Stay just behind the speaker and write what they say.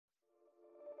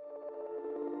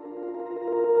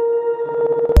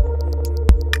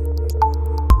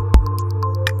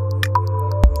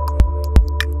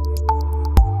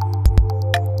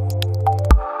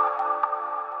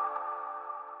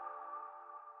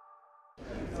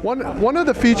One of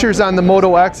the features on the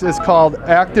Moto X is called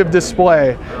active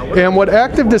display, and what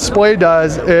active display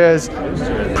does is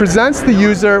presents the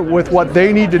user with what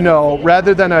they need to know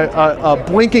rather than a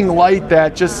blinking light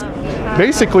that just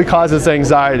basically causes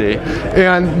anxiety.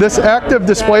 And this active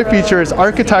display feature is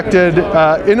architected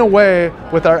in a way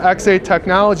with our XA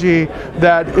technology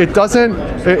that it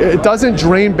doesn't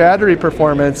drain battery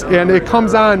performance, and it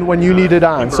comes on when you need it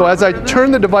on. So as I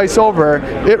turn the device over,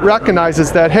 it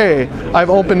recognizes that, hey, I've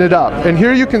opened it up. And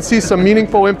here you can see some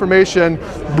meaningful information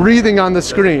breathing on the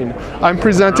screen. I'm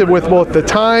presented with both the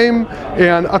time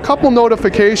and a couple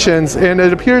notifications, and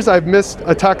it appears I've missed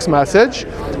a text message.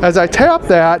 As I tap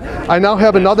that, I now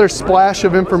have another splash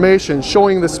of information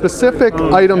showing the specific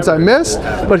items I missed,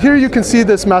 but here you can see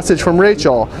this message from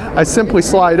Rachel. I simply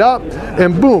slide up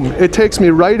and boom, it takes me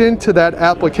right into that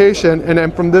application, and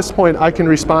then from this point I can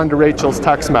respond to Rachel's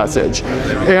text message.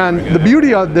 And the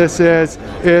beauty of this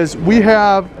is we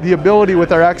have the ability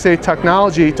with our XA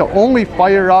technology to only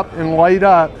fire up and light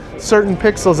up certain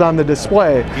pixels on the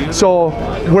display. So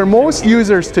where most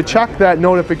users to check that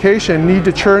notification need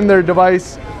to turn their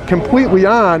device completely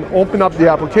on, open up the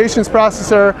applications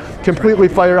processor, completely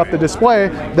fire up the display,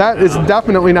 that is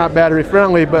definitely not battery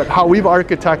friendly, but how we've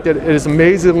architected it is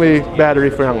amazingly battery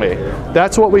friendly.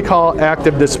 That's what we call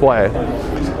active display.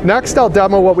 Next, I'll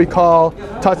demo what we call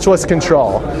Touchless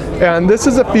Control. And this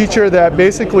is a feature that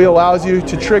basically allows you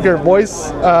to trigger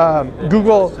voice,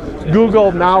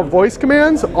 Google Now voice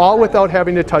commands, all without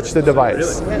having to touch the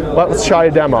device. Let's try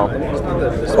a demo.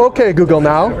 Okay, Google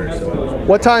Now,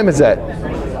 what time is it?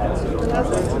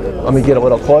 Let me get a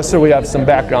little closer. We have some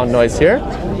background noise here.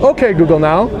 Okay, Google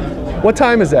Now, what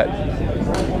time is it?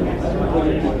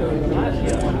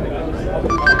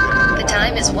 The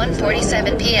time is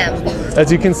 1:47 p.m.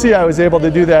 As you can see, I was able to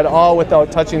do that all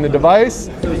without touching the device.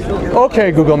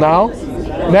 Okay, Google Now,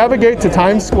 navigate to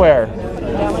Times Square.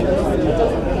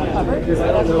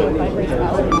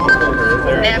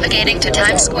 Navigating to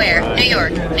Times Square, New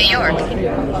York, New York.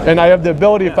 And I have the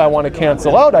ability, if I want to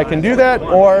cancel out, I can do that,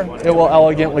 or it will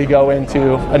elegantly go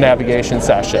into a navigation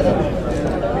session.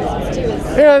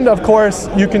 And of course,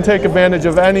 you can take advantage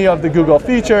of any of the Google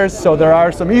features, so there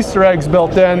are some Easter eggs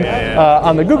built in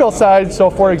on the Google side. So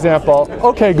for example,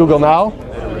 okay Google Now,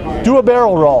 do a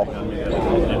barrel roll.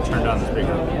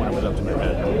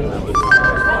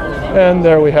 And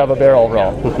there we have a barrel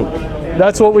roll.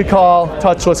 That's what we call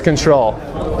touchless control.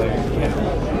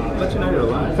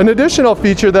 An additional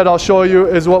feature that I'll show you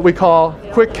is what we call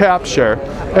quick capture.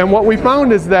 And what we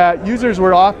found is that users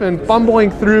were often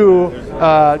fumbling through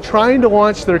trying to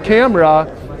launch their camera,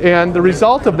 and the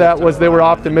result of that was they were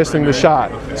often missing the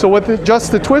shot. So with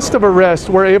just the twist of a wrist,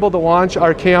 we're able to launch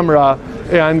our camera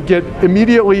and get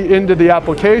immediately into the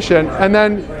application. And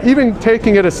then even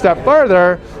taking it a step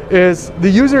further is the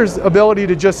user's ability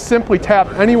to just simply tap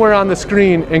anywhere on the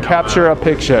screen and capture a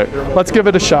picture. Let's give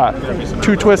it a shot.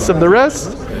 2 twists of the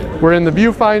wrist, we're in the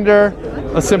viewfinder,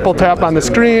 a simple tap on the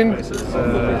screen,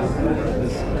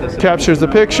 captures the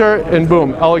picture, and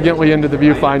boom, elegantly into the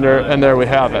viewfinder, and there we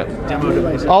have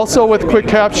it. Also with quick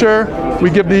capture, we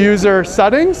give the user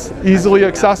settings, easily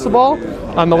accessible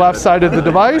on the left side of the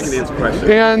device.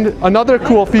 And another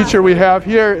cool feature we have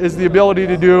here is the ability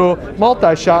to do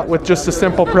multi-shot with just a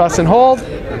simple press and hold.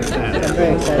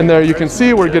 And there you can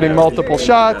see we're getting multiple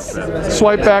shots.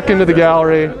 Swipe back into the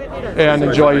gallery and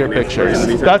enjoy your pictures.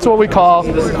 That's what we call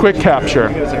quick capture.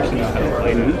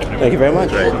 Thank you very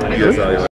much.